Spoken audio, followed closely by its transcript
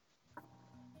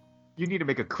You need to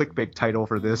make a clickbait title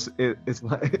for this. It's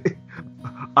like,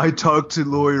 I talked to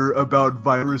lawyer about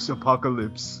virus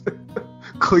apocalypse.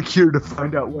 Click here to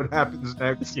find out what happens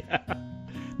next. Yeah.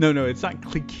 No, it's not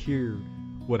click here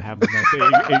what happens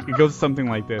next. It goes something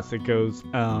like this. It goes,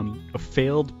 a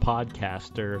failed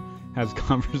podcaster has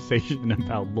conversation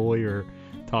about lawyer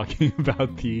talking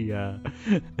about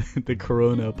the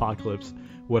corona apocalypse.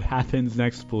 What happens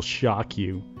next will shock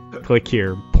you. Click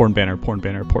here. Porn banner, porn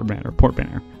banner, porn banner, porn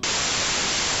banner.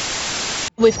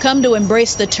 We've come to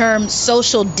embrace the term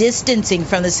social distancing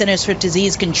from the Centers for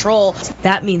Disease Control.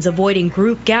 That means avoiding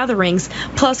group gatherings,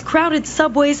 plus crowded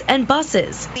subways and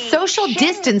buses. Social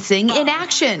distancing in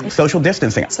action. Social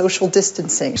distancing. Social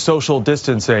distancing. Social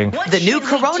distancing. The new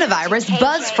coronavirus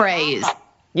buzz phrase.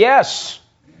 Yes,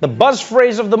 the buzz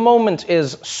phrase of the moment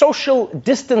is social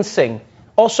distancing,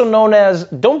 also known as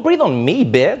 "don't breathe on me,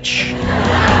 bitch."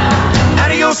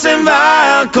 Adios and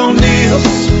via con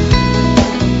Dios.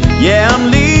 Yeah, I'm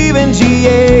leaving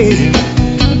GA.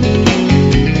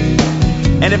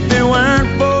 And if it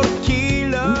weren't for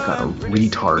tequila, We've got a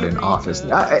retard in office.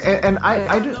 I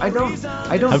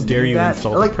don't. How dare you that.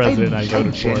 insult the president I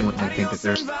voted for? genuinely think that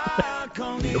there's.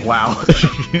 Wow.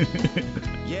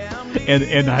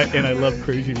 and I love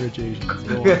Crazy Rich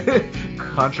Asians.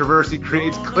 Controversy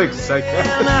creates clicks, I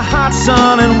guess. in the hot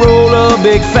sun and roll a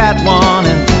big fat one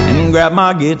and grab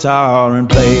my guitar and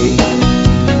play.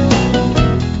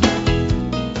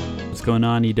 What's going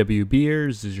on, EWB'ers?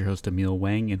 This is your host, Emil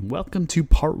Wang, and welcome to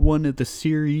part one of the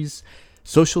series,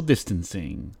 Social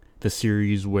Distancing, the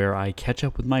series where I catch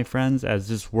up with my friends as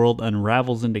this world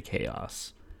unravels into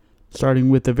chaos. Starting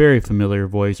with the very familiar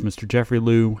voice, Mr. Jeffrey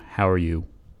Liu, how are you?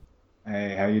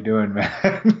 Hey, how you doing,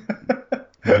 man?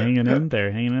 Hanging in there.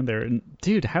 And,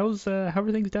 dude, how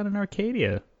are things down in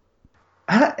Arcadia?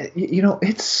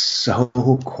 It's so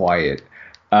quiet.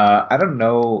 I don't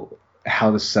know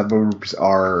how the suburbs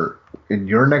are in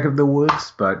your neck of the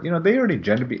woods, but they already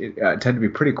tend to be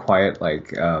pretty quiet,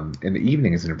 like in the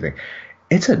evenings and everything.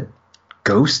 It's a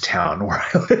ghost town where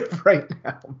I live right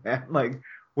now, man. Like,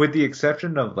 with the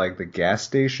exception of like the gas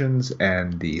stations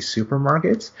and the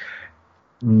supermarkets,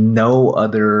 no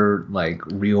other like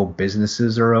real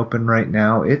businesses are open right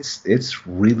now. It's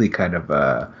really kind of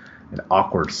an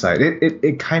awkward sight.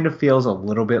 It kind of feels a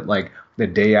little bit like the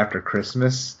day after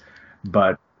Christmas,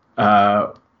 but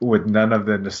with none of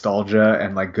the nostalgia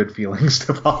and like good feelings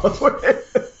to follow it.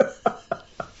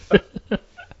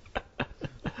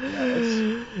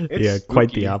 Yeah,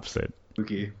 quite the opposite.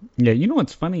 Spooky. Yeah, you know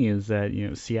what's funny is that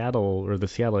Seattle, or the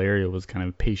Seattle area, was kind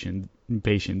of patient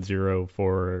zero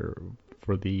for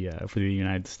the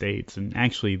United States, and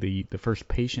actually the first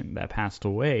patient that passed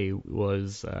away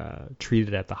was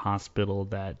treated at the hospital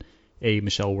that A,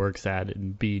 Michelle works at,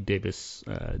 and B,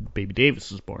 baby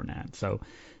Davis was born at. So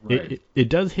right. it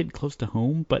does hit close to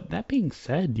home. But that being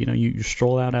said, you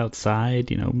stroll out-outside,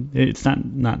 it's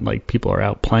not like people are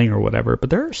out playing or whatever, but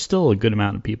there are still a good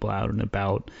amount of people out and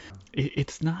about.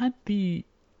 It's not we're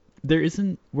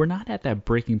not at that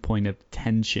breaking point of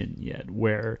tension yet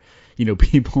where,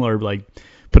 people are like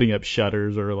putting up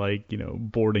shutters or like,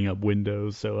 boarding up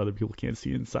windows so other people can't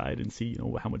see inside and see,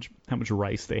 how much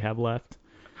rice they have left.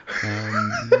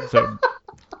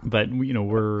 But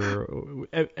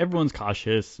everyone's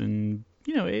cautious, and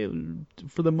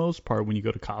for the most part, when you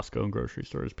go to Costco and grocery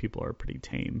stores, people are pretty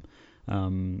tame.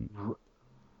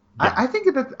 Yeah. I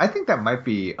think that might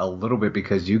be a little bit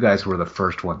because you guys were the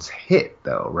first ones hit,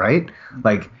 though, right?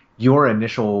 Like, your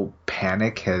initial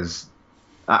panic has,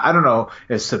 I don't know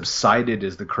if subsided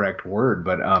is the correct word,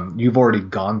 but you've already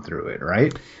gone through it,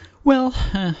 right? Well,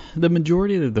 the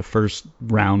majority of the first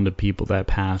round of people that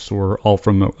passed were all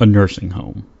from a nursing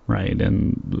home, right?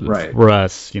 And right. For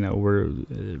us,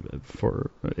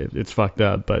 it's fucked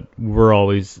up, but we're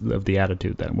always of the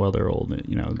attitude that, well, they're old.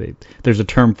 There's a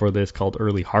term for this called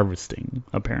early harvesting,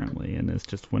 apparently, and it's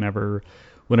just whenever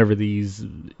these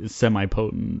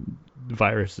semi-potent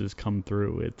viruses come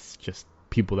through, it's just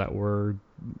people that were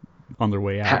on their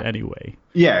way out anyway.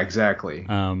 Yeah, exactly.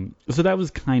 So that was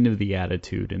kind of the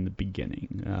attitude in the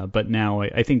beginning. But now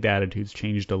I think the attitude's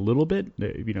changed a little bit,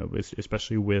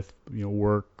 especially with,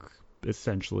 work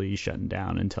essentially shutting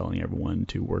down and telling everyone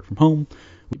to work from home.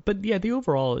 But yeah, the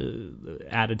overall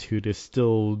attitude is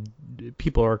still,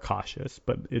 people are cautious,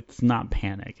 but it's not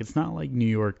panic. It's not like New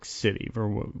York City for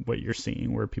what you're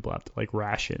seeing, where people have to like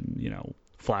ration,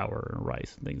 flour and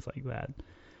rice and things like that.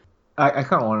 I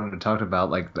kind of wanted to talk about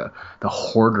like the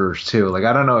hoarders too. Like,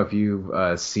 I don't know if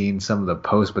you've seen some of the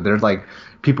posts, but there's like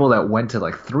people that went to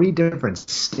like 3 different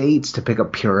states to pick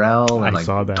up Purell and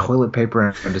like toilet paper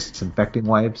and disinfecting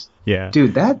wipes. Yeah,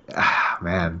 dude, that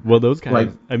man. Well, those guys,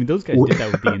 Like, those guys did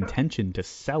that with the intention to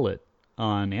sell it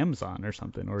on Amazon or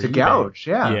something, or to eBay. gouge,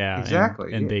 yeah, Yeah,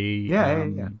 exactly. And they,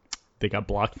 yeah. they got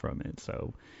blocked from it.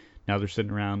 So now they're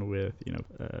sitting around with,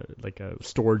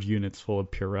 storage units full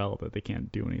of Purell that they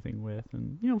can't do anything with.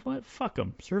 And you know what? Fuck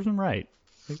them. Serves them right.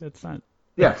 Like, that's not.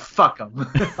 Yeah, fuck them.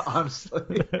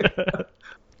 Honestly.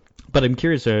 But I'm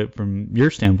curious from your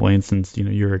standpoint, since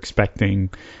you're expecting,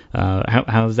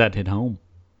 how does that hit home?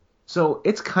 So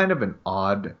it's kind of an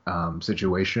odd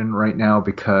situation right now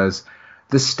because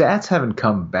the stats haven't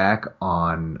come back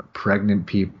on pregnant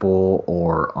people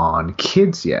or on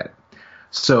kids yet.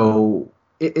 So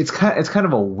it's kind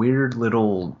of a weird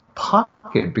little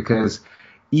pocket because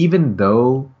even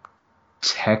though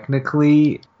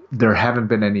technically there haven't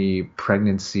been any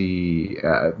pregnancy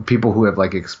people who have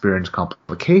like experienced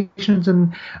complications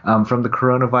from the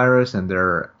coronavirus, and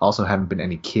there also haven't been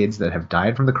any kids that have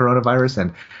died from the coronavirus,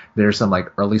 and there's some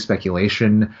like early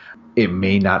speculation it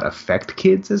may not affect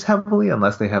kids as heavily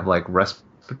unless they have like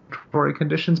respiratory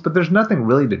conditions, but there's nothing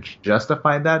really to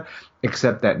justify that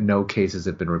except that no cases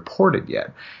have been reported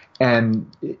yet.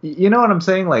 And you know what I'm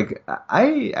saying? Like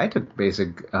I took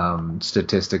basic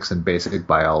statistics and basic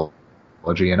biology,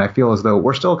 and I feel as though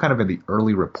we're still kind of in the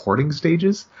early reporting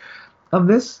stages of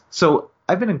this. So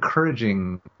I've been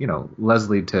encouraging,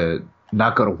 Leslie to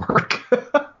not go to work.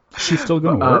 She's still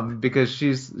going to work because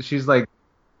she's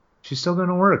still going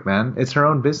to work, man. It's her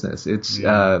own business. It's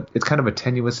kind of a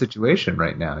tenuous situation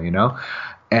right now,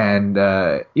 And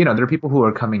there are people who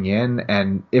are coming in,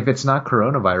 and if it's not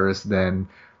coronavirus, then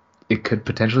it could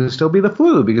potentially still be the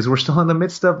flu because we're still in the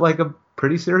midst of like a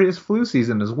pretty serious flu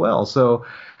season as well. So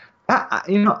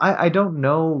I don't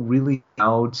know really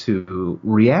how to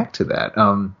react to that.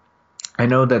 I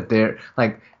know that they're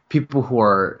like people who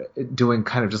are doing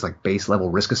kind of just like base level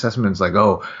risk assessments, like,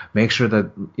 oh, make sure that,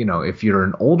 if you're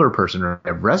an older person or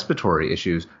have respiratory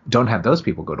issues, don't have those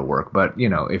people go to work. But,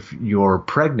 if you're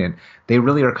pregnant, they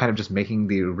really are kind of just making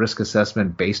the risk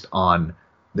assessment based on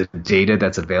the data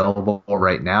that's available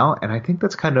right now. And I think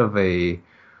that's kind of I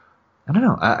don't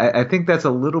know. I think that's a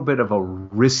little bit of a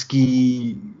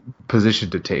risky position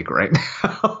to take right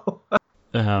now.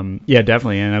 Yeah,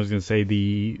 definitely. And I was going to say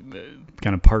the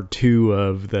kind of part 2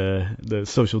 of the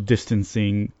social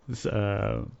distancing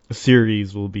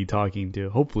series will be talking to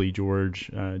hopefully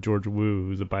George Wu,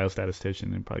 who's a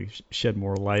biostatistician, and probably shed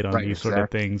more light on these sort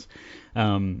of things.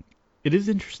 It is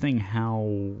interesting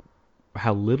how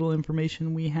little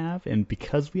information we have, and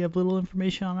because we have little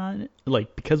information on it,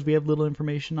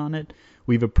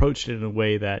 we've approached it in a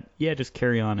way that just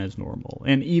carry on as normal.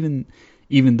 And even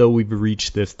though we've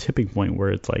reached this tipping point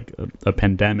where it's like a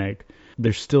pandemic,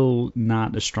 there's still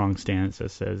not a strong stance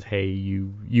that says, hey,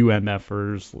 you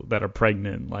MFers that are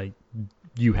pregnant, like,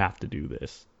 you have to do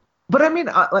this. But I mean,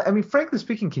 frankly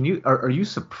speaking, are you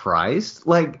surprised?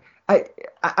 Like,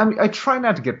 I try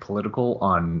not to get political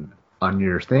on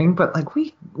your thing, but like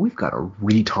we've got a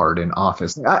retard in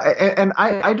office,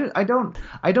 I don't.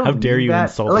 How dare you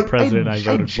insult the president? I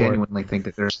voted for. I genuinely think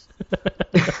that there's.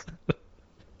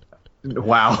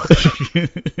 Wow.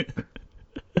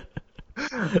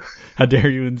 How dare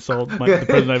you insult the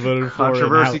president I voted for?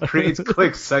 Controversy creates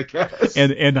clicks, I guess.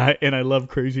 And I love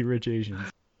Crazy Rich Asians.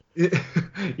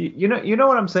 You know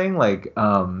what I'm saying? Like,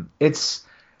 it's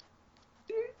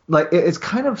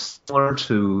kind of similar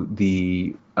to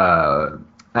the I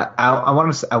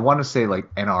want to say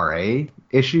like NRA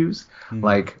issues,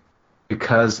 like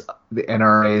because the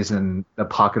NRA is in the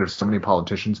pocket of so many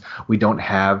politicians, we don't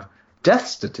have death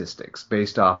statistics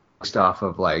based off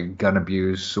of like gun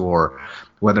abuse or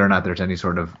whether or not there's any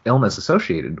sort of illness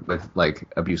associated with like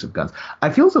abuse of guns.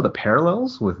 I feel as though the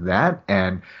parallels with that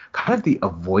and kind of the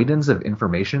avoidance of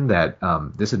information that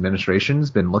this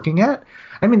administration's been looking at.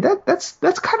 I mean, that's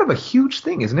kind of a huge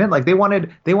thing, isn't it? Like they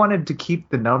wanted to keep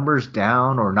the numbers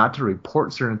down or not to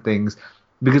report certain things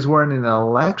because we're in an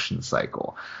election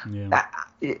cycle. Yeah.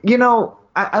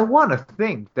 I want to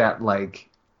think that like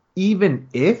even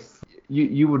if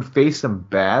you would face some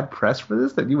bad press for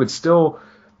this, that you would still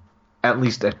at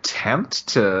least attempt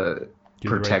to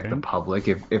protect the public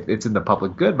if it's in the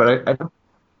public good. But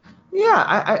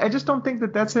I just don't think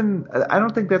that's in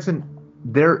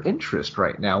their interest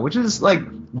right now, which is like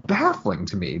baffling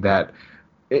to me that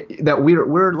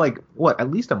we're like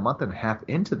at least a month and a half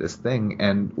into this thing,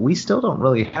 and we still don't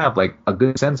really have like a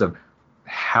good sense of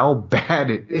how bad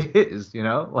it is.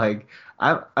 Like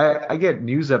I get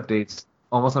news updates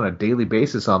almost on a daily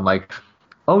basis on like,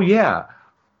 oh yeah,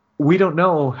 we don't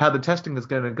know how the testing is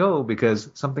going to go because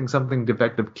something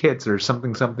defective kits or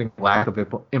something lack of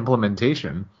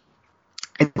implementation.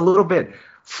 It's a little bit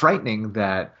frightening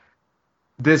that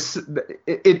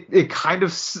it kind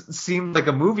of seemed like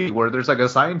a movie where there's like a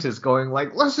scientist going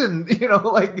like, listen,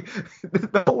 like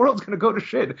the whole world's gonna go to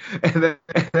shit, and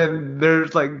then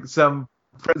there's like some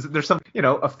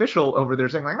official over there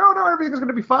saying like, oh no, everything's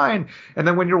gonna be fine. And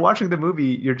then when you're watching the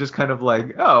movie, you're just kind of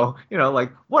like, oh,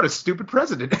 like what a stupid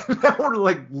president. Now we're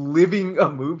like living a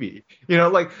movie.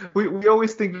 Like we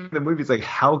always think in the movies like,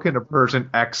 how can a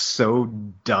person act so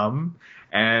dumb?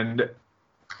 And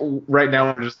right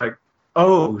now we're just like,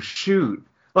 oh shoot,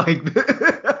 like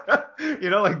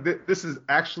this is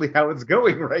actually how it's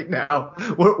going right now.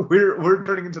 We're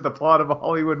turning into the plot of a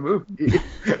Hollywood movie.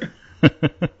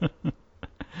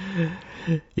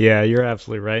 Yeah, you're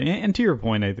absolutely right. And to your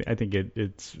point, I think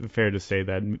it's fair to say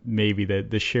that maybe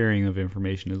the sharing of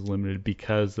information is limited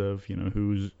because of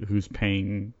who's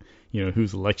paying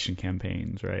whose election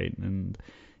campaigns, right? And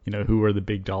who are the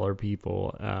big dollar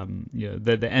people.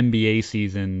 The NBA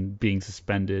season being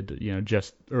suspended,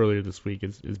 just earlier this week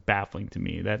is baffling to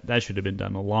me. That should have been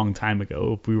done a long time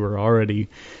ago if we were already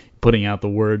putting out the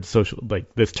word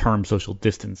this term social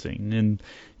distancing. And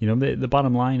the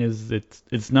bottom line is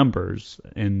it's numbers,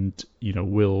 and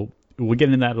we'll get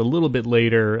into that a little bit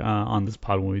later on this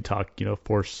pod when we talk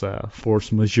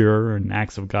force majeure and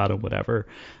acts of God or whatever.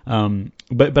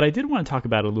 But I did want to talk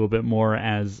about it a little bit more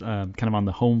as kind of on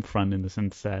the home front, in the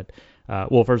sense that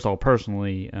first of all,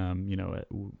 personally,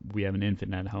 we have an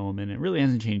infant at home, and it really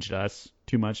hasn't changed us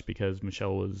too much because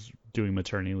Michelle was doing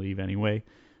maternity leave anyway.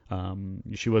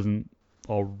 She wasn't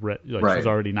already she's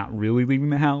already not really leaving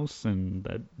the house,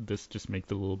 and this just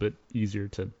makes it a little bit easier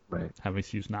to have an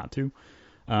excuse not to.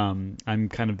 I'm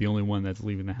kind of the only one that's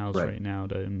leaving the house right now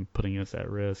and putting us at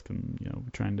risk, and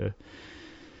trying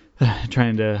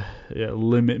to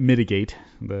mitigate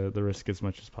the risk as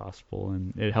much as possible.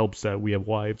 And it helps that we have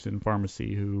wives in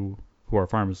pharmacy who are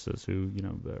pharmacists who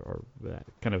that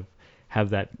kind of have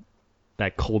that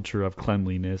culture of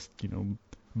cleanliness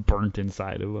burnt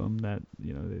inside of them, that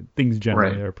things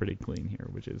generally are pretty clean here,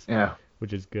 which is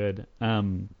good.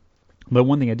 But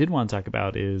one thing I did want to talk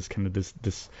about is kind of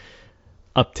this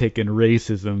uptick in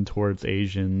racism towards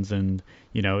Asians, and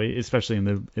especially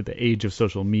in the age of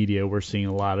social media, we're seeing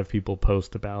a lot of people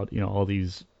post about all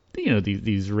these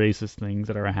these racist things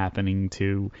that are happening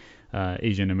to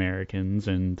Asian Americans,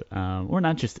 and or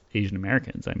not just Asian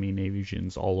Americans. I mean,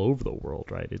 Asians all over the world,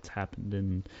 right? It's happened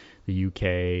in the UK,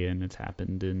 and it's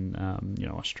happened in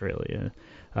Australia.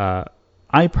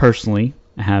 I personally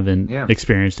haven't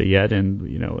experienced it yet,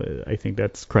 and I think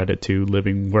that's credit to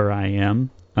living where I am.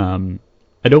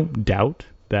 I don't doubt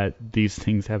that these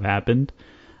things have happened.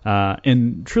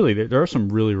 And truly, there are some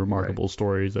really remarkable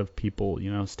stories of people,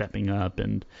 stepping up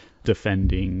and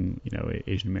defending,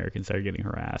 Asian Americans that are getting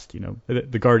harassed.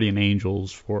 The guardian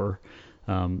angels for,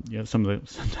 sometimes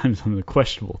some of the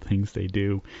questionable things they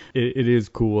do. It is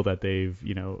cool that they've,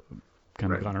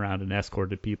 kind of gone around and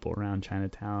escorted people around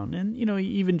Chinatown, and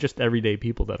even just everyday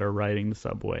people that are riding the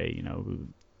subway.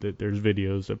 There's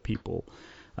videos of people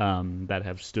that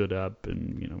have stood up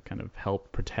and kind of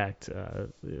helped protect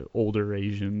older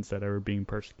Asians that are being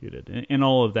persecuted, and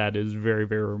all of that is very,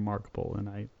 very remarkable, and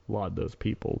I laud those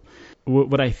people.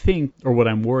 What I think, or what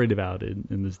I'm worried about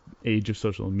in this age of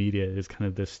social media, is kind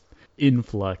of this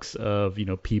influx of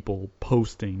people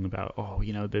posting about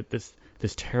that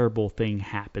this terrible thing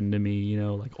happened to me,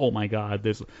 like, oh my God,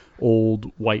 this old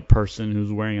white person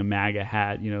who's wearing a MAGA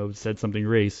hat said something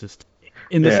racist.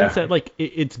 In the sense that, like,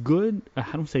 it's good.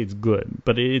 I don't say it's good,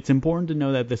 but it's important to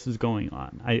know that this is going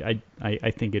on.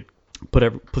 I think it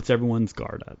puts everyone's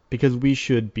guard up, because we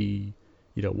should be,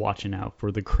 watching out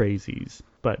for the crazies.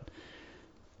 But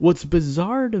what's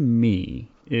bizarre to me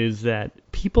is that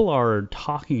people are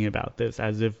talking about this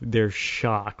as if they're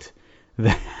shocked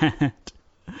that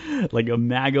like a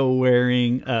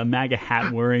MAGA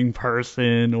hat wearing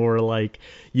person, or like,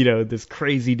 this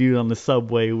crazy dude on the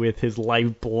subway with his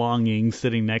life belongings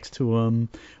sitting next to him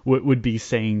would be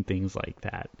saying things like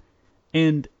that.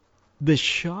 And the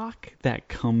shock that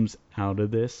comes out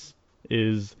of this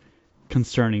is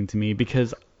concerning to me,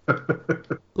 because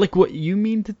like, what you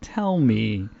mean to tell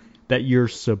me that you're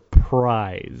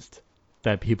surprised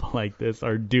that people like this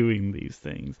are doing these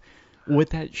things?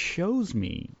 What that shows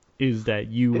me is that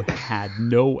you had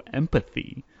no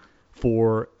empathy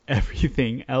for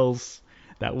everything else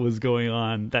that was going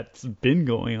on, that's been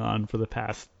going on for the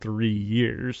past 3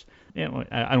 years. I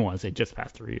don't want to say just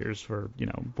past 3 years, for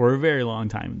a very long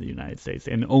time in the United States.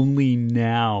 And only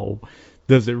now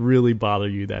does it really bother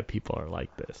you that people are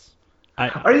like this.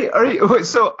 Are you? Wait,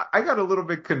 so I got a little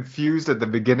bit confused at the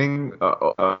beginning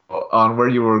on where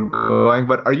you were going,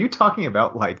 but are you talking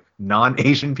about like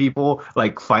non-Asian people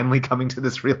like finally coming to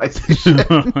this realization?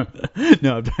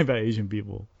 No, I'm talking about Asian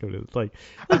people. It's like,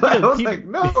 I was like,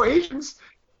 no, Asians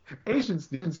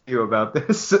didn't see you about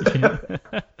this.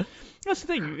 That's the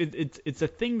thing. It's a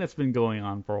thing that's been going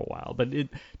on for a while, but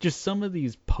just some of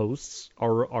these posts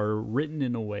are written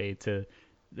in a way to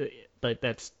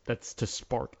that's to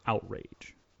spark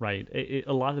outrage, right?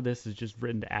 A lot of this is just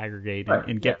written to aggregate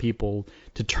and get people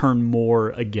to turn more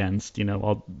against, I'm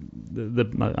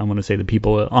going to say the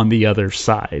people on the other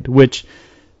side. Which,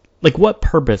 like, what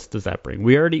purpose does that bring?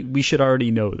 We should already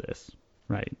know this,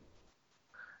 right?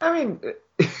 I mean,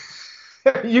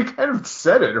 you kind of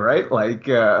said it, right? Like,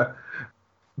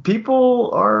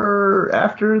 people are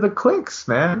after the clicks,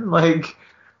 man. Like,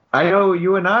 I know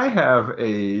you and I have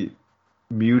a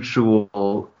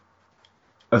mutual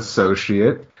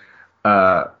associate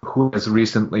who has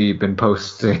recently been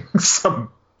posting some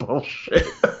bullshit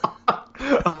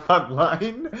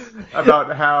online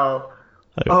about how,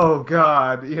 oh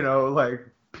God, like,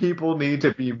 people need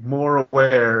to be more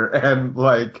aware, and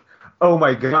like, oh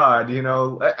my God,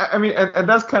 I mean, and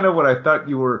that's kind of what I thought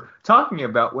you were talking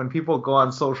about when people go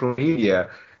on social media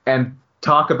and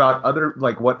talk about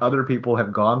what other people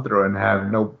have gone through and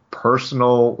have no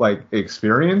personal like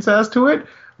experience as to it,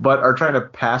 but are trying to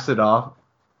pass it off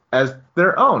as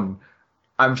their own.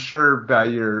 I'm sure by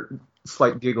your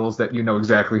slight giggles that you know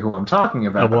exactly who I'm talking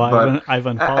about. Well, but I've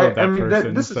unfollowed that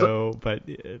person, but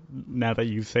now that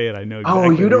you say it, I know exactly.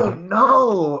 Oh, you don't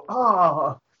know?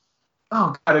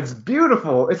 Oh God, it's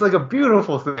beautiful. It's like a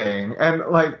beautiful thing. And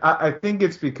like, I think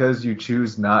it's because you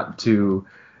choose not to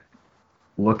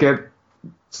look at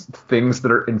things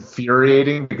that are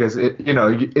infuriating, because Leslie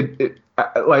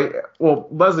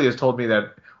has told me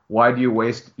that, why do you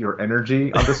waste your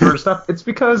energy on this sort of stuff? It's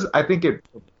because I think it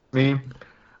gives me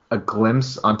a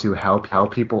glimpse onto how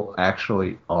people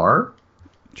actually are.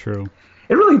 True.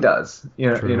 It really does.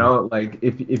 True. Like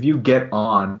if you get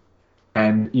on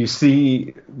and you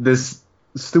see this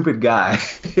stupid guy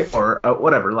or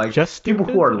whatever, like, just people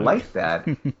stupid? who are like that,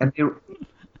 and I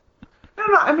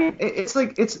don't know. I mean, it's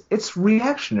like it's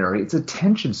reactionary. It's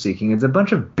attention seeking. It's a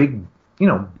bunch of big,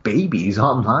 babies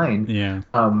online. Yeah.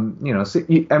 So,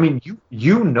 I mean,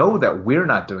 you know that we're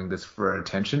not doing this for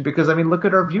attention, because I mean, look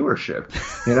at our viewership.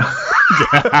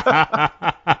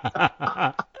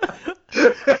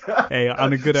 Hey,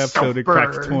 on a good episode, it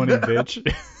cracks 20,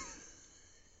 bitch.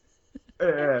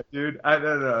 Yeah, dude. I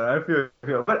don't know. I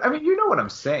feel, but I mean, you know what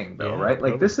I'm saying, though, Yeah, right?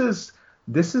 Like, totally.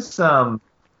 this is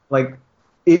like,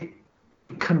 it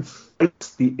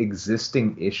conflicts the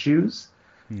existing issues,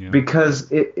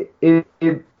 because it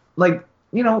like,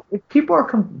 if people are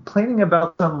complaining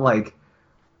about some like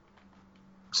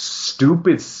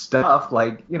stupid stuff,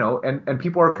 like, and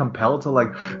people are compelled to like,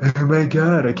 oh my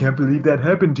God, I can't believe that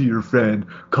happened to your friend,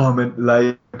 comment,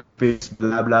 like, face,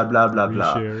 blah blah blah blah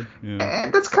blah. Reshare, yeah.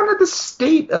 And that's kind of the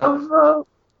state of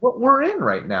what we're in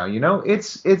right now.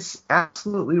 It's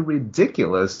absolutely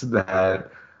ridiculous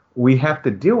that we have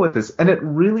to deal with this, and it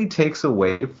really takes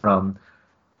away from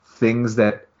things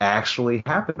that actually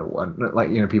happen to one, like,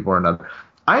 people or another.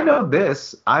 I know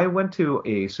this. I went to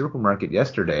a supermarket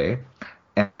yesterday,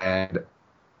 and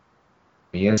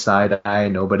me and side eye,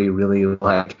 nobody really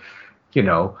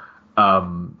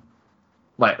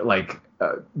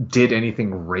did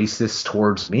anything racist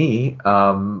towards me,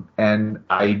 and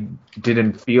I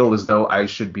didn't feel as though I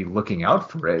should be looking out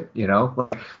for it.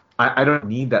 I don't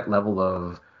need that level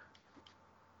of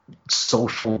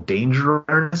social danger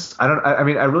awareness. I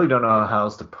mean, I really don't know how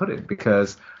else to put it,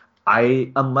 because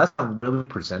unless I'm really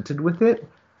presented with it,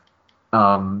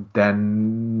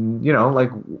 then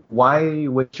like, why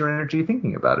waste your energy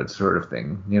thinking about it, sort of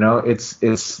thing.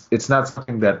 It's not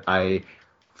something that I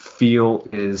feel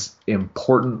is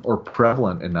important or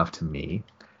prevalent enough to me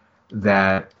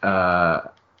that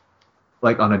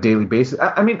like, on a daily basis.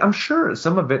 I mean, I'm sure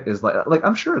some of it is like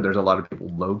I'm sure there's a lot of people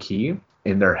low key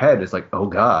in their head. It's like, oh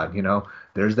God,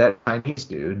 there's that Chinese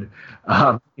dude,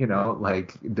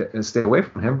 like, stay away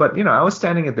from him. But I was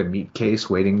standing at the meat case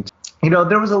waiting.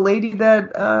 There was a lady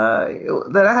that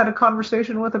I had a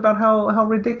conversation with about how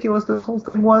ridiculous this whole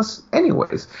thing was.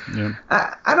 Anyways, Yeah.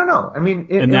 I don't know. I mean,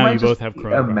 And now might you just both have be a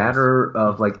coronavirus. matter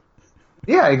of like.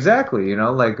 Yeah, exactly.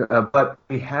 But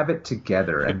we have it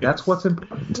together, and that's what's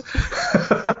important.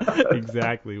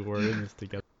 Exactly. We're in this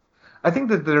together. I think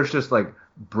that there's just like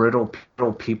brittle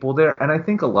people there, and I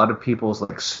think a lot of people's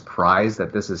like surprise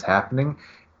that this is happening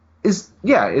it's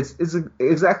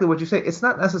exactly what you say. It's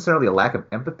not necessarily a lack of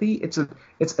empathy. It's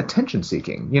attention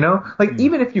seeking. You know, like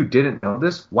even if you didn't know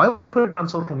this, why put it on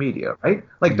social media, right?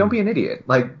 Like, don't be an idiot.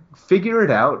 Like, figure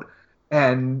it out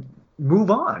and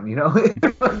move on. You know,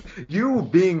 you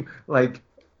being like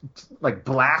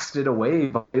blasted away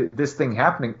by this thing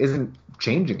happening isn't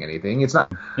changing anything. It's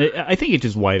not. I think it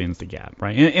just widens the gap,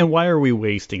 right? And why are we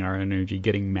wasting our energy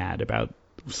getting mad about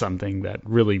something that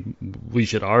really we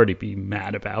should already be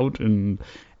mad about, and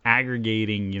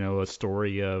aggregating, a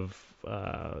story of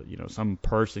some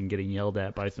person getting yelled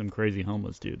at by some crazy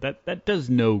homeless dude? That does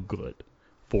no good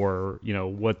for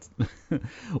what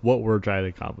what we're trying to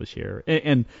accomplish here.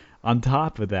 And on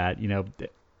top of that,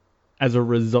 as a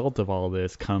result of all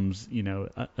this comes,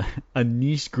 a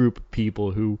niche group of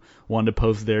people who want to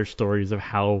post their stories of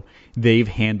how they've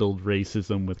handled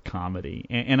racism with comedy.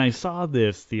 And I saw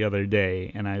this the other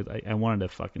day, and I wanted to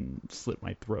fucking slit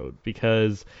my throat,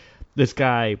 because this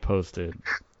guy posted,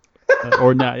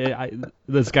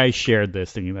 this guy shared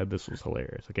this thinking that this was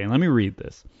hilarious. Okay, let me read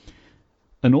this.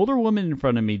 An older woman in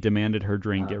front of me demanded her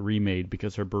drink get remade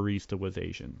because her barista was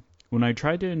Asian. When I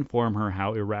tried to inform her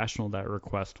how irrational that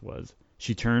request was,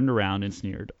 she turned around and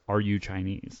sneered, "Are you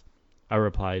Chinese?" I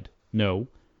replied, "No,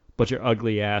 but your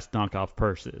ugly ass knockoff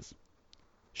purses.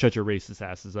 Shut your racist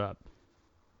asses up."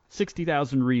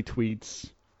 60,000 retweets,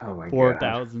 Oh my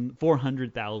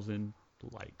 400,000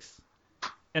 likes.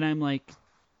 And I'm like,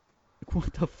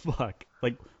 what the fuck?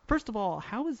 Like, first of all,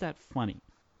 how is that funny?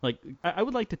 Like, I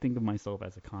would like to think of myself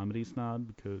as a comedy snob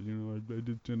because, I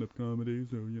did stand-up comedy,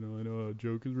 so, I know how a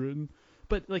joke is written.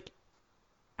 But, like,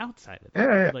 outside of that,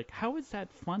 Yeah. like, how is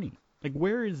that funny? Like,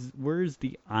 where is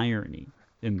the irony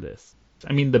in this?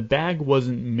 I mean, the bag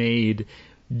wasn't made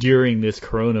during this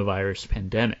coronavirus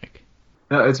pandemic.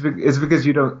 No, it's because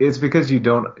you don't. It's because you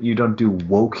don't do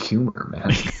woke humor,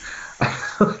 man.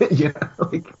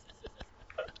 Like,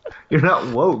 you're not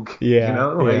woke.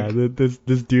 Yeah,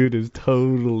 this dude is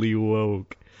totally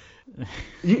woke.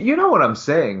 You know what I'm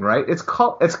saying, right? It's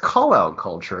call out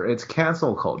culture. It's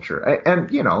cancel culture.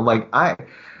 And like I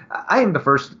am the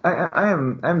first.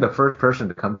 I'm the first person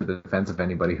to come to the defense of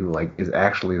anybody who like is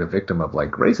actually the victim of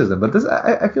like racism. But this,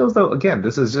 I feel as though, again,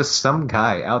 this is just some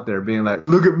guy out there being like,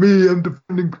 "Look at me, I'm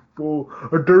defending people."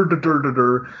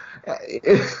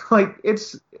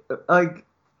 It's like.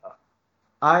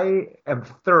 I am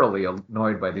thoroughly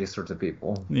annoyed by these sorts of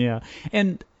people. Yeah,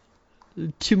 and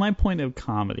to my point of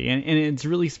comedy, and it's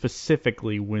really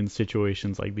specifically when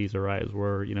situations like these arise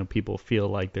where, people feel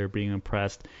like they're being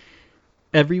oppressed,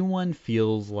 everyone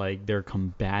feels like they're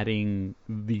combating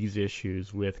these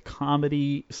issues with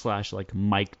comedy / like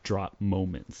mic drop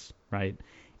moments, right?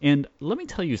 And let me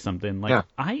tell you something, like,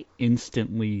 I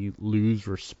instantly lose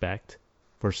respect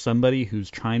for somebody who's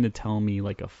trying to tell me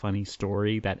like a funny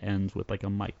story that ends with like a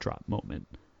mic drop moment,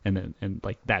 and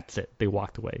like that's it, they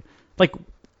walked away. Like,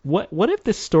 what if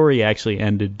this story actually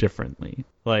ended differently?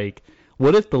 Like,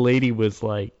 what if the lady was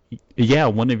like, "Yeah,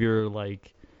 one of your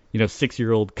like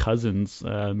 6-year-old cousins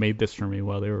made this for me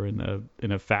while they were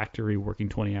in a factory working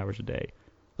 20 hours a day."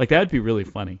 Like, that would be really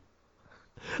funny.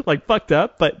 Like, fucked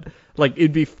up, but like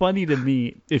it'd be funny to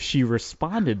me if she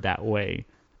responded that way.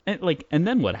 And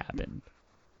then what happened?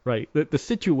 Right. The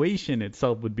situation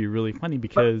itself would be really funny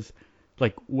because,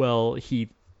 like, well, he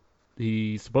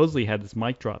supposedly had this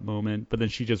mic drop moment, but then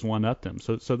she just one-upped him.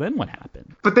 So then what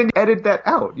happened? But then edit that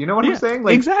out. You know what I'm saying?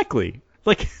 Like, exactly.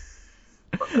 Like,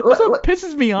 that's what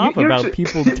pisses me off about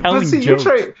people telling jokes.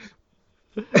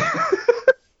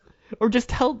 Or just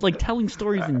telling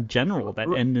stories in general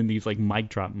that end in these like mic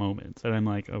drop moments, and I'm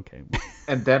like, okay.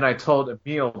 And then I told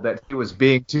Emil that he was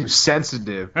being too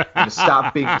sensitive and to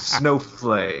stop being a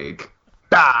snowflake.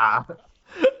 Ah!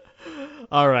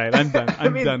 All right, I'm done.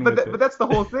 I'm done with it. But that's the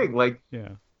whole thing. Like, yeah.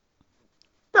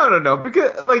 No,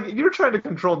 because like you're trying to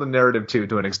control the narrative too,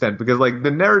 to an extent, because like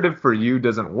the narrative for you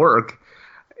doesn't work.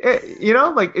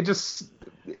 Like it just.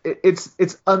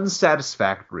 It's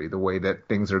unsatisfactory the way that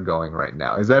things are going right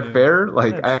now. Is that fair?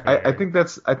 Like, fair. I think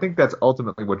that's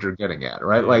ultimately what you're getting at,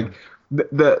 right? Yeah. Like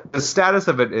the status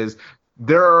of it is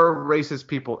there are racist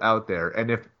people out there, and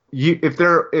if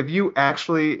you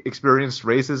actually experienced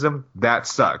racism, that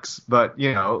sucks. But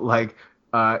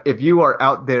if you are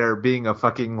out there being a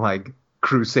fucking like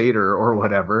crusader or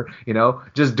whatever,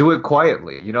 just do it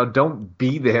quietly. Don't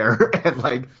be there and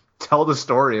like tell the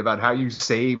story about how you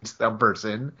saved some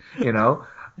person,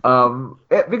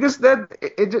 because then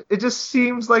it just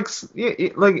seems like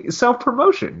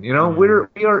self-promotion. We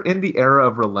are in the era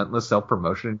of relentless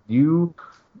self-promotion. You,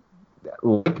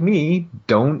 like me,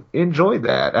 don't enjoy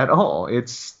that at all.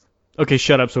 It's Okay,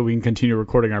 shut up so we can continue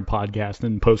recording our podcast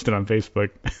and post it on Facebook.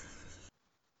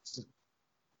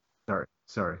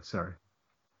 Sorry.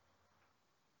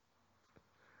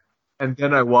 And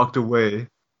then I walked away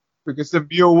because the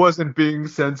mule wasn't being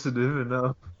sensitive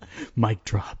enough. Mic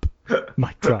drop.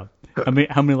 Mic drop. How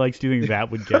many likes do you think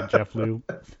that would get, Jeff Liu?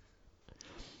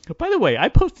 By the way, I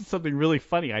posted something really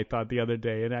funny, I thought, the other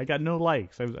day, and I got no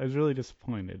likes. I was really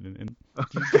disappointed. And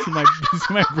did you see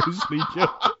my Bruce Lee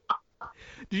joke?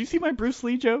 Did you see my Bruce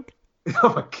Lee joke?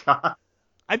 Oh my god!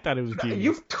 I thought it was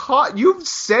genius. You've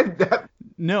said that.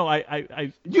 No,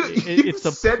 It's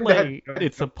a play.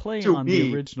 It's a play on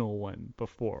the original one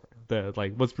before.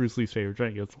 What's Bruce Lee's favorite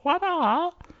drink? It's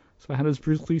water. So how does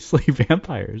Bruce Lee slay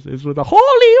vampires? It's with a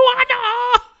holy water.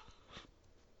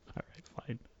 All right,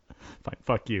 fine.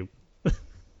 Fuck you.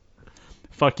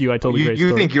 Fuck you. I told a great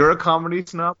story. You think you're a comedy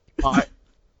snob?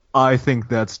 I think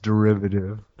that's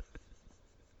derivative.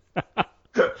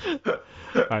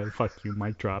 All right, fuck you.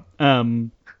 Mic drop.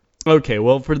 Okay,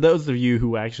 well, for those of you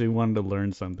who actually wanted to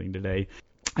learn something today,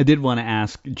 I did want to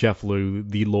ask Jeff Liu,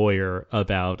 the lawyer,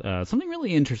 about something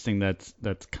really interesting that's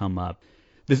come up.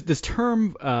 This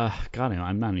term,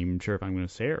 I'm not even sure if I'm going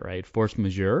to say it right, force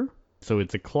majeure. So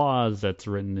it's a clause that's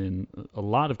written in a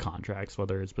lot of contracts,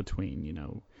 whether it's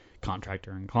between,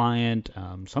 contractor and client,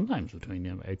 sometimes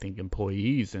between, I think,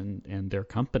 employees and their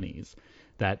companies,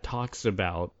 that talks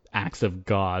about acts of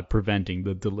God preventing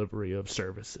the delivery of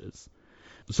services.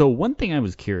 So one thing I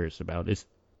was curious about is,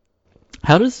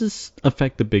 how does this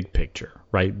affect the big picture,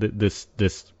 right? This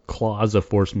clause of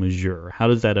force majeure, how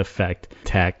does that affect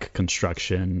tech,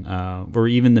 construction, or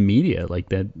even the media, like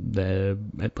the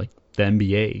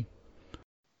NBA?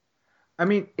 I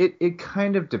mean, it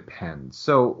kind of depends.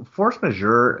 So force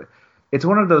majeure, it's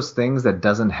one of those things that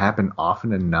doesn't happen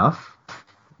often enough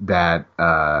that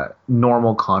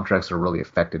normal contracts are really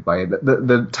affected by it.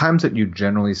 The times that you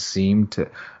generally tend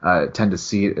to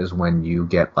see it is when you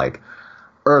get like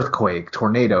earthquake,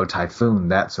 tornado, typhoon,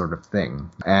 that sort of thing.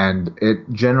 And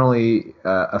it generally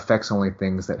affects only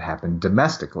things that happen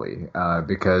domestically,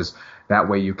 because that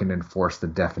way you can enforce the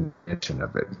definition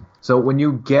of it. So when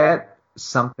you get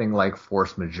something like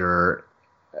force majeure,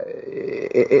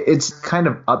 it's kind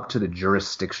of up to the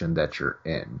jurisdiction that you're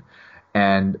in.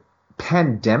 And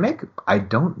pandemic, I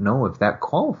don't know if that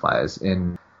qualifies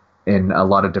in a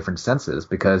lot of different senses,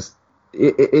 because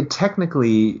it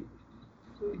technically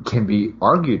can be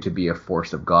argued to be a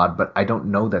force of God, but I don't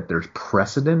know that there's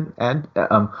precedent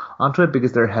onto it,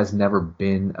 because there has never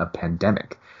been a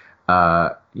pandemic,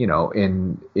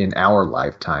 in our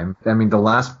lifetime. I mean, the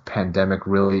last pandemic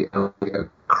really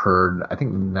occurred, I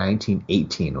think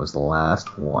 1918 was the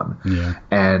last one. Yeah.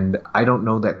 And I don't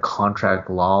know that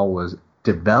contract law was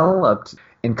developed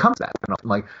and comes to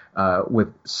that,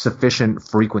 with sufficient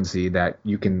frequency that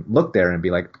you can look there and be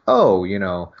like,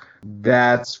 oh,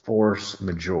 that's force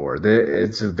majeure.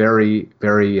 It's a very,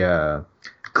 very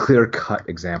clear-cut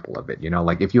example of it.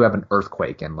 Like if you have an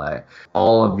earthquake and like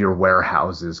all of your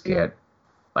warehouses get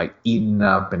like eaten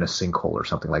up in a sinkhole or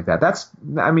something like that.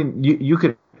 You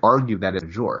could argue that it's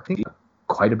majeure. I think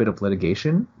quite a bit of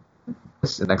litigation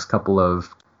the next couple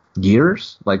of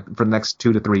years, like for the next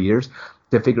 2 to 3 years,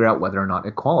 to figure out whether or not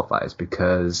it qualifies,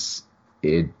 because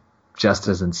it just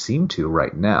doesn't seem to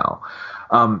right now.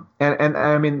 And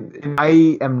I mean,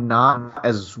 I am not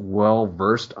as well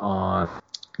versed on,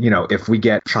 if we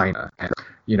get China and,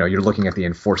 you're looking at the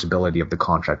enforceability of the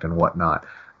contract and whatnot.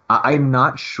 I'm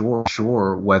not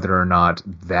sure whether or not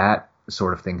that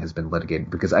sort of thing has been litigated,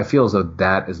 because I feel as though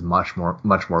that is much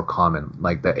more common,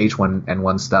 like the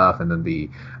H1N1 stuff and then the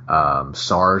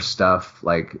SARS stuff,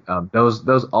 like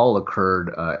those all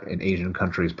occurred in Asian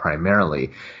countries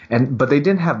primarily, but they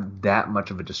didn't have that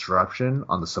much of a disruption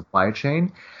on the supply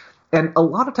chain. And a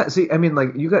lot of times, see, I mean,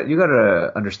 like you got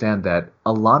to understand that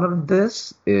a lot of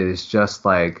this is just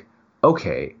like,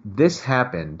 okay, this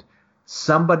happened,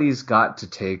 somebody's got to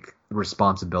take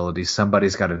responsibility,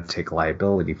 somebody's got to take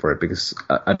liability for it because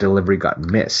a delivery got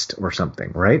missed or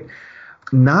something, right?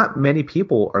 Not many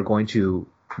people are going to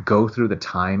go through the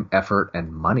time, effort,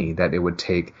 and money that it would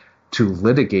take to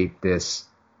litigate this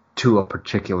to a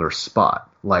particular spot.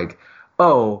 Like,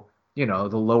 oh,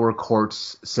 the lower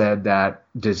courts said that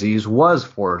disease was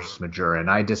force majeure, and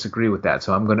I disagree with that,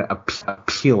 so I'm going to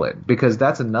appeal it, because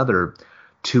that's another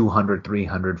 $200,000,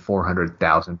 $300,000,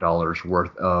 $400,000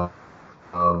 worth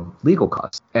of legal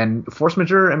costs. And force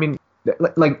majeure, I mean,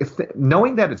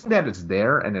 knowing that it's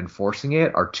there and enforcing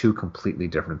it are two completely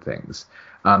different things.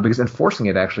 Because enforcing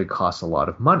it actually costs a lot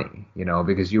of money,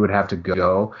 because you would have to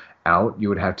go out, you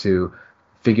would have to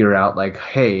figure out like,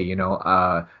 hey,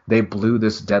 they blew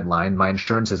this deadline. My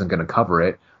insurance isn't going to cover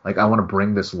it. Like, I want to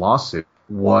bring this lawsuit.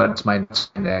 What's my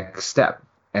next step?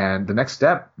 And the next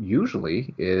step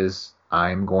usually is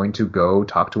I'm going to go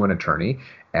talk to an attorney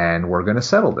and we're going to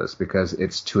settle this because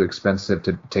it's too expensive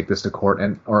to take this to court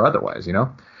or otherwise,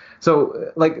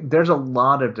 So like there's a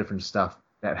lot of different stuff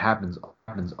that happens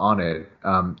on it.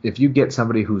 If you get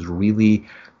somebody who's really,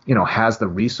 has the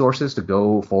resources to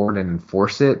go forward and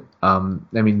enforce it,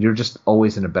 you're just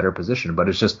always in a better position. But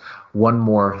it's just one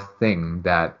more thing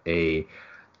that a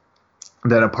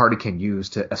party can use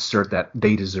to assert that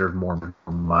they deserve more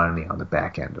money on the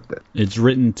back end of it. It's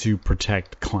written to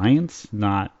protect clients,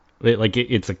 not like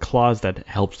it's a clause that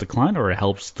helps the client or it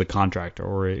helps the contractor,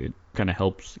 or it kind of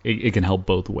helps. It can help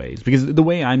both ways, because the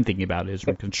way I'm thinking about it is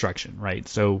from construction, right?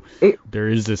 So there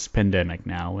is this pandemic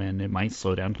now, and it might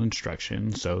slow down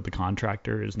construction. So the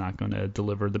contractor is not going to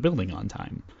deliver the building on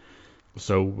time.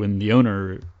 So when the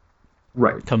owner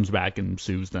comes back and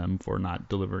sues them for not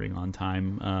delivering on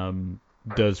time,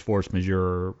 does force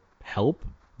majeure help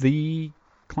the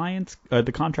client's,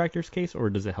 the contractor's case,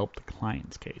 or does it help the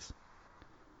client's case?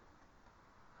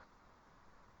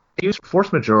 Use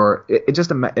force majeure.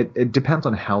 It depends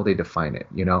on how they define it.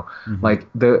 Like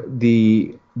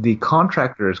the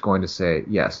contractor is going to say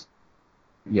yes.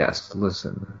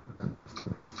 Listen,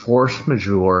 force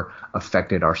majeure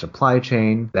affected our supply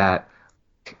chain.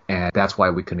 And that's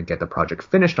why we couldn't get the project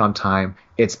finished on time.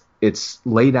 It's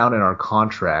laid out in our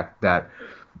contract that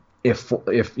if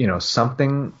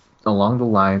something along the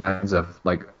lines of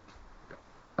like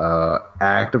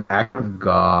act of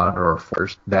God or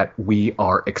force, that we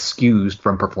are excused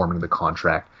from performing the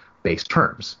contract based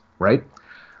terms, right?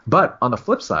 But on the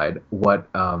flip side, what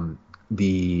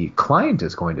the client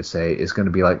is going to say is going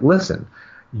to be like, listen,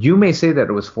 you may say that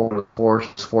it was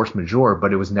force majeure,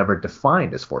 but it was never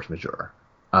defined as force majeure.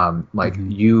 The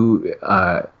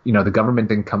government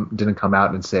didn't come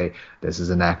out and say this is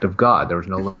an act of God. There was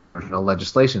no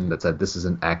legislation that said this is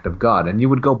an act of God. And you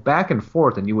would go back and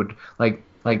forth, and you would like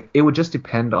it would just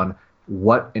depend on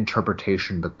what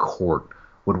interpretation the court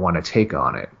would want to take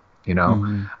on it.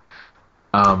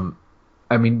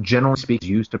 Generally speaking, it's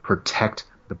used to protect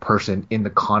the person in the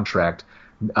contract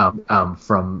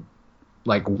from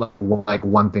like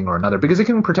one thing or another, because it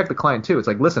can protect the client too. It's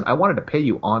like, listen, I wanted to pay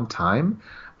you on time,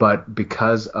 but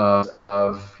because of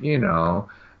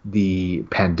the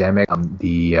pandemic,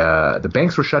 the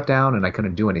banks were shut down and I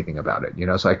couldn't do anything about it,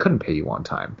 so I couldn't pay you on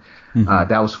time.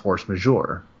 That was force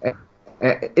majeure.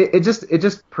 It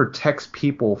just protects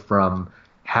people from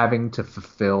having to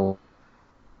fulfill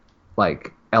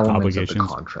like elements of the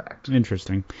contract.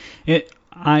 Interesting. Yeah.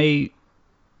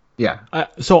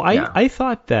 I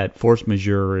thought that force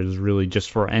majeure is really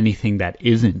just for anything that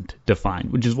isn't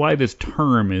defined, which is why this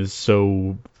term is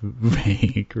so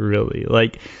vague, really.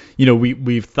 Like,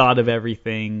 we've thought of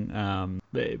everything,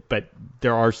 but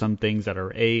there are some things that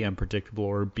are A, unpredictable,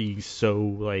 or B,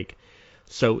 so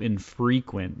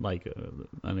infrequent, like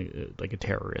a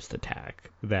terrorist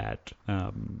attack, that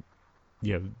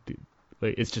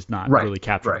it's just not really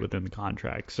captured within the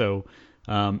contract. So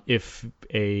if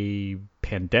a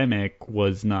pandemic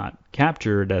was not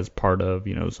captured as part of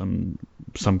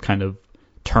some kind of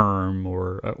term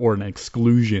or an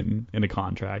exclusion in a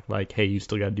contract, like, hey, you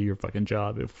still got to do your fucking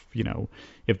job. If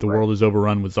the world is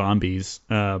overrun with zombies,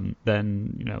 then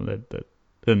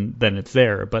then it's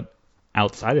there. But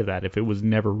outside of that, if it was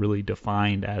never really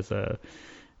defined as a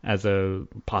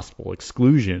possible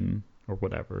exclusion or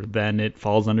whatever, then it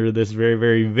falls under this very,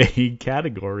 very vague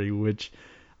category, which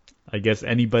I guess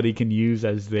anybody can use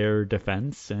as their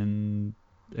defense and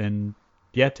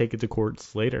take it to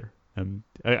courts later. And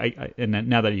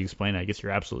now that you explain it, I guess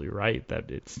you're absolutely right that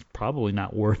it's probably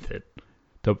not worth it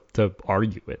to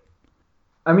argue it.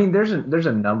 I mean, there's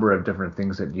a number of different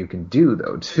things that you can do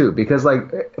though too, because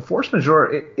like force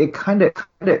majeure, it kind of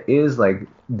is like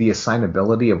the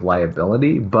assignability of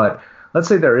liability. But let's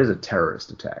say there is a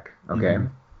terrorist attack, okay,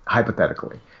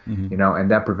 hypothetically,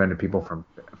 and that prevented people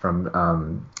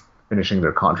from finishing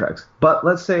their contracts. But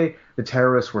let's say the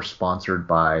terrorists were sponsored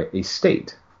by a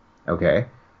state, okay,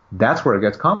 that's where it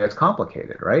gets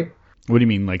complicated, right? What do you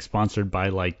mean, like sponsored by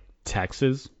like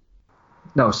Texas?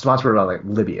 No, sponsored by like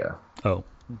Libya. Oh.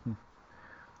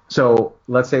 So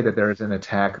let's say that there is an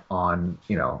attack on,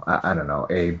 I don't know,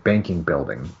 a banking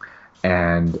building,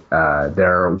 and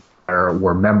there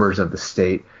were members of the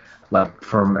state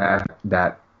from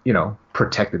that,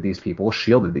 protected these people,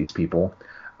 shielded these people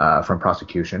from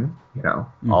prosecution,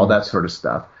 all that sort of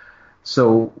stuff.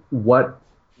 So what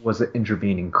was the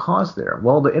intervening cause there?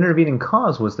 Well, the intervening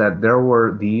cause was that there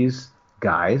were these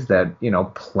guys that,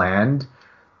 planned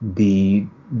the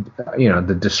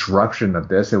the disruption of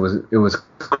this, it was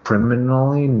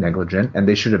criminally negligent, and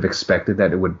they should have expected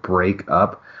that it would break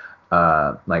up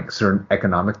like certain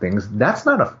economic things. That's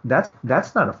not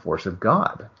a force of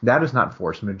God. That is not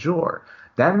force majeure.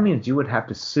 That means you would have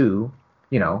to sue,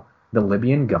 the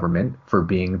Libyan government for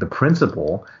being the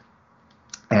principal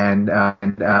and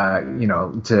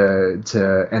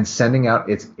sending out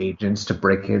its agents to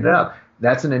break it up.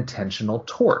 That's an intentional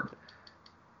tort.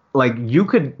 Like you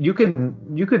could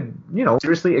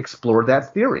seriously explore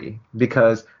that theory,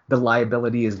 because the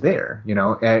liability is there.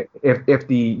 If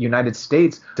the United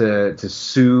States to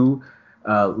sue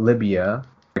Libya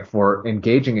for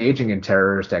engaging in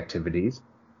terrorist activities,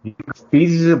 you could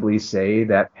feasibly say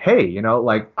that, hey,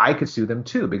 I could sue them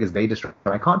too because they destroyed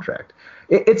my contract.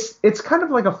 It's kind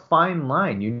of like a fine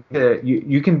line.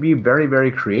 You can be very,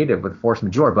 very creative with force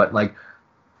majeure, but like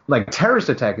terrorist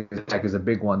attack is a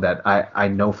big one that I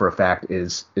know for a fact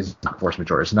is not force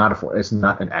majeure. It's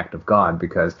not an act of God,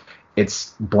 because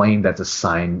it's blame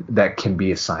that can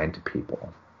be assigned to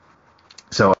people.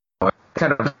 So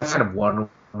kind of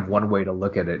one way to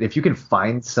look at it. If you can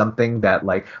find something that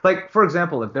like for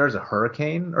example, if there's a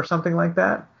hurricane or something like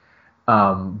that,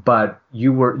 but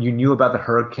you knew about the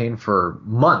hurricane for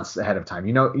months ahead of time.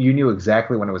 You knew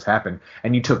exactly when it was happening,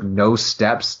 and you took no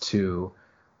steps to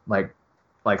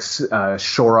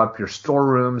shore up your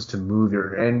storerooms, to move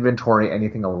your inventory,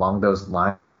 anything along those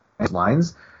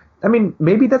lines. I mean,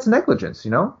 maybe that's negligence,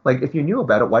 Like, if you knew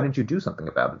about it, why didn't you do something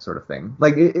about it, sort of thing.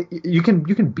 Like, you can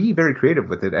be very creative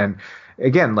with it. And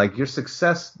again, like, your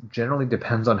success generally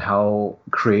depends on how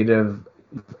creative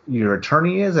your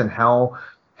attorney is and how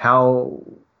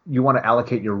you want to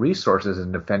allocate your resources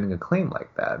in defending a claim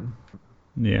like that.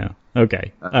 Yeah.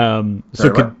 Okay.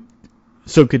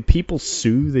 So could people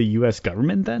sue the U.S.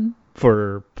 government then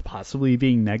for possibly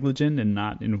being negligent and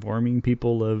not informing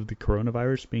people of the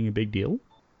coronavirus being a big deal?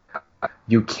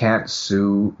 You can't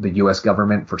sue the U.S.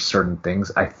 government for certain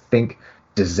things. I think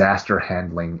disaster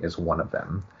handling is one of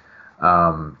them.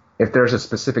 If there's a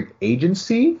specific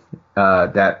agency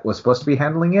that was supposed to be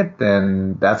handling it,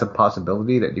 then that's a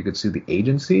possibility that you could sue the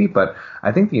agency. But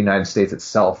I think the United States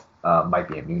itself might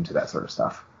be immune to that sort of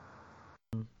stuff.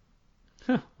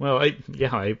 Huh. Well, I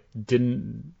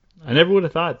never would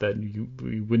have thought that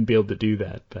we wouldn't be able to do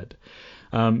that, but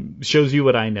shows you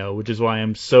what I know, which is why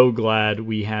I'm so glad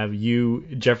we have you,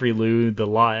 Jeffrey Liu, the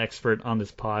law expert on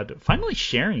this pod, finally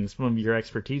sharing some of your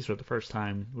expertise for the first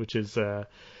time, which after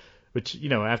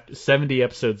 70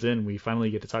 episodes in, we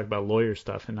finally get to talk about lawyer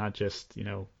stuff and not just,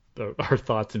 our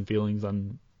thoughts and feelings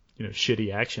on,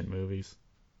 shitty action movies.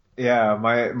 Yeah,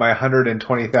 my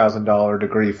 $120,000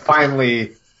 degree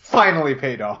finally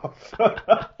paid off.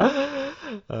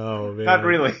 Oh man. Not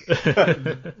really.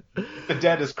 The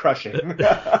debt is crushing.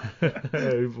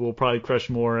 We'll probably crush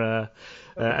more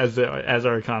as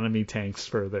our economy tanks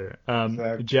further.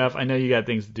 Exactly. Jeff, I know you got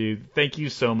things to do. Thank you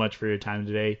so much for your time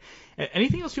today.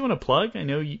 Anything else you want to plug? I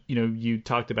know you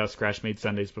talked about Scratch Made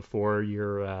Sundays before,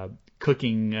 your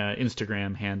cooking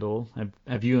Instagram handle.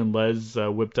 Have you and Les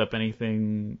whipped up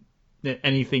anything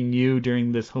new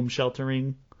during this home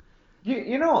sheltering?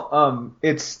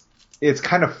 It's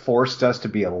kind of forced us to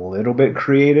be a little bit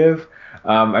creative.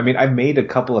 I mean, I've made a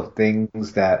couple of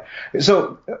things that.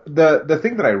 So the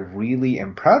thing that I really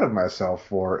am proud of myself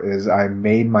for is I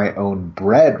made my own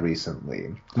bread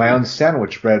recently, my own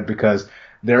sandwich bread, because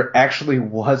there actually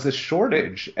was a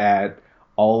shortage at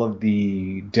all of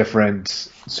the different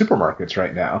supermarkets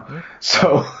right now.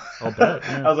 So I'll bet,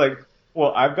 yeah. I was like,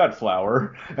 well, I've got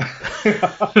flour.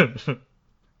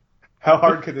 How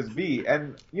hard could this be?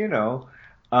 And,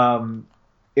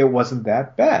 it wasn't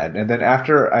that bad. And then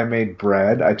after I made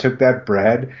bread, I took that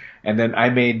bread and then I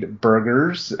made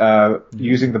burgers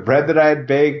using the bread that I had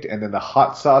baked and then the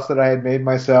hot sauce that I had made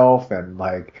myself. And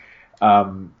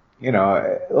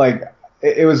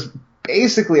it was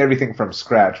basically everything from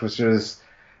scratch, which is,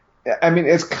 I mean,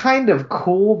 it's kind of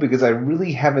cool because I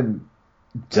really haven't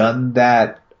done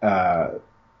that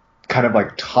kind of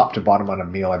like top to bottom on a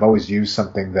meal. I've always used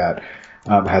something that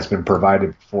has been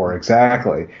provided before.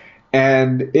 Exactly.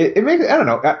 And it makes, I don't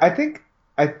know, I think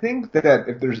that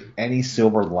if there's any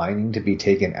silver lining to be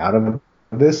taken out of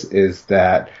this is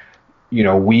that,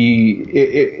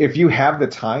 if you have the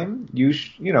time,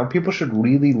 people should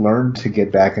really learn to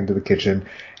get back into the kitchen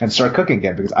and start cooking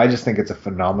again, because I just think it's a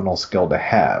phenomenal skill to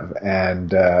have.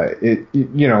 And,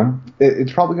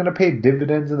 it's probably going to pay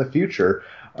dividends in the future,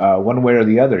 one way or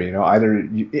the other,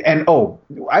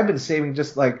 I've been saving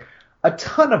just like a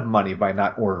ton of money by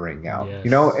not ordering out. Yes.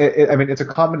 It's a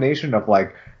combination of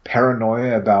like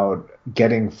paranoia about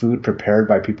getting food prepared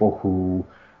by people who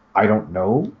I don't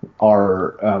know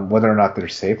are whether or not they're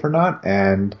safe or not,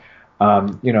 and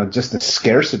just the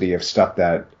scarcity of stuff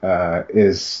that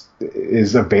is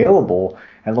available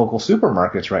at local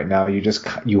supermarkets right now.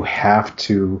 You have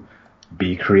to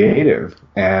be creative,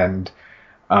 and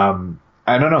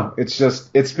I don't know.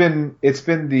 It's been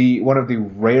one of the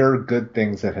rare good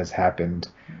things that has happened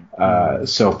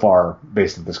so far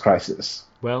based on this crisis.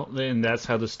 Well, and that's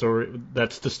the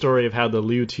story of how the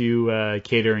Liu Tu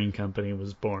catering company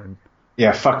was born.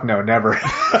 Yeah, fuck no, never.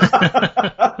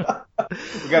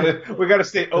 we gotta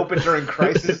stay open during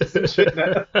crisis and shit.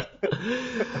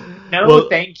 No,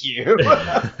 thank you.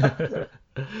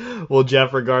 Well,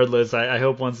 Jeff, regardless, I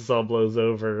hope once this all blows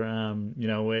over,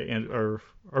 and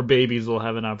our babies will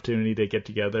have an opportunity to get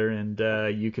together, and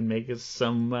you can make us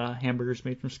some hamburgers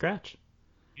made from scratch.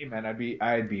 Hey man,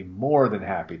 I'd be more than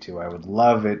happy to. I would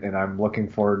love it, and I'm looking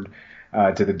forward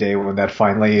to the day when that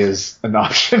finally is an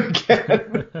option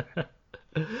again.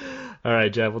 All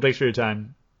right, Jeff. Well, thanks for your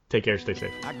time. Take care. Stay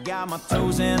safe. I got my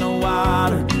toes in the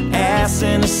water, ass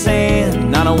in the sand,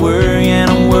 not a worry in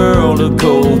a world of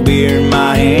cold beer in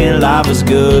my hand. Life is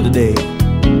good today.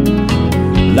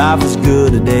 Life is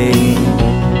good today.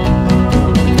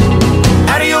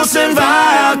 Adios and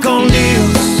vaya con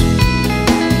Dios.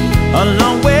 A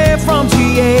long way from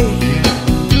GA.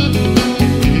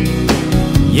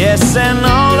 Yes, and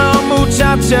all the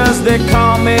muchachas, they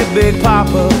call me Big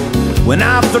Papa when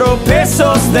I throw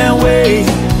pesos their way.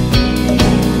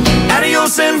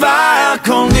 Adios and vaya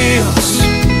con Dios.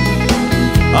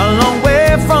 A long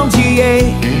way from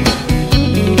GA.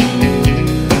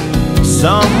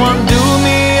 Someone do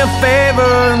me a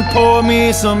favor and pour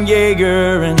me some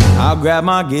Jaeger, and I'll grab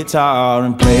my guitar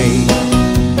and play.